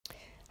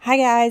Hi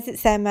guys,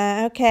 it's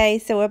Emma. Okay,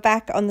 so we're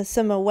back on the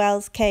Summer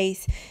Wells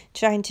case,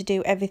 trying to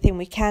do everything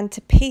we can to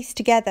piece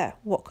together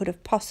what could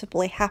have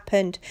possibly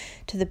happened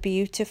to the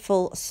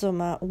beautiful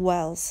Summer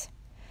Wells.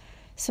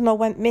 Summer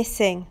went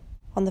missing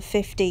on the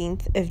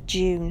 15th of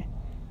June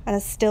and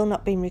has still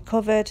not been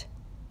recovered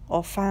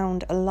or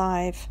found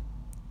alive.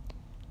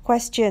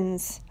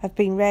 Questions have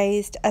been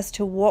raised as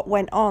to what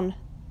went on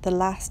the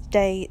last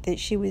day that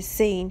she was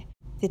seen.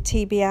 The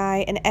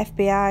TBI and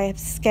FBI have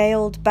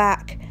scaled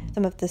back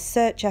some of the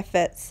search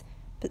efforts,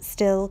 but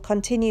still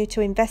continue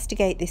to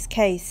investigate this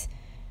case.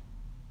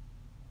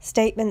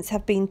 Statements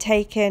have been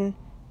taken,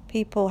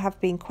 people have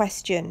been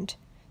questioned,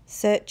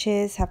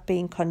 searches have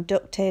been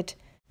conducted,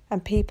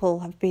 and people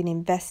have been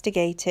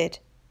investigated.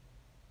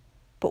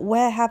 But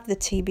where have the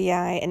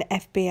TBI and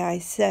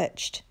FBI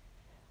searched?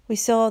 We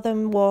saw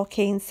them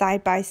walking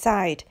side by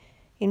side,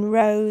 in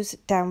rows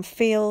down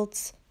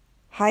fields,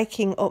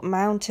 hiking up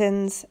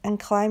mountains and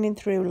climbing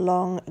through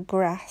long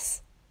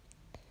grass.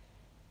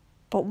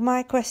 But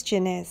my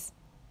question is,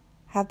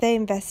 have they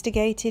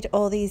investigated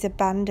all these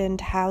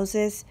abandoned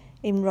houses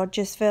in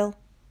Rogersville,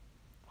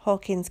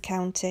 Hawkins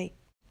County?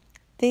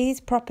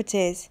 These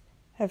properties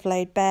have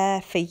laid bare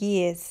for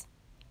years,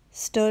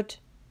 stood,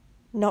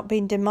 not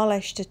been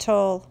demolished at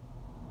all,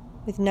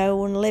 with no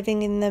one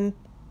living in them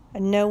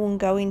and no one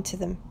going to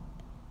them.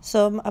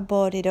 Some are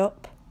boarded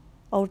up,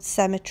 old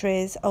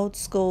cemeteries, old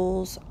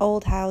schools,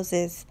 old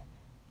houses,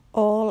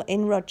 all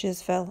in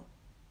Rogersville.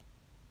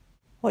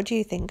 What do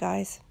you think,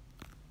 guys?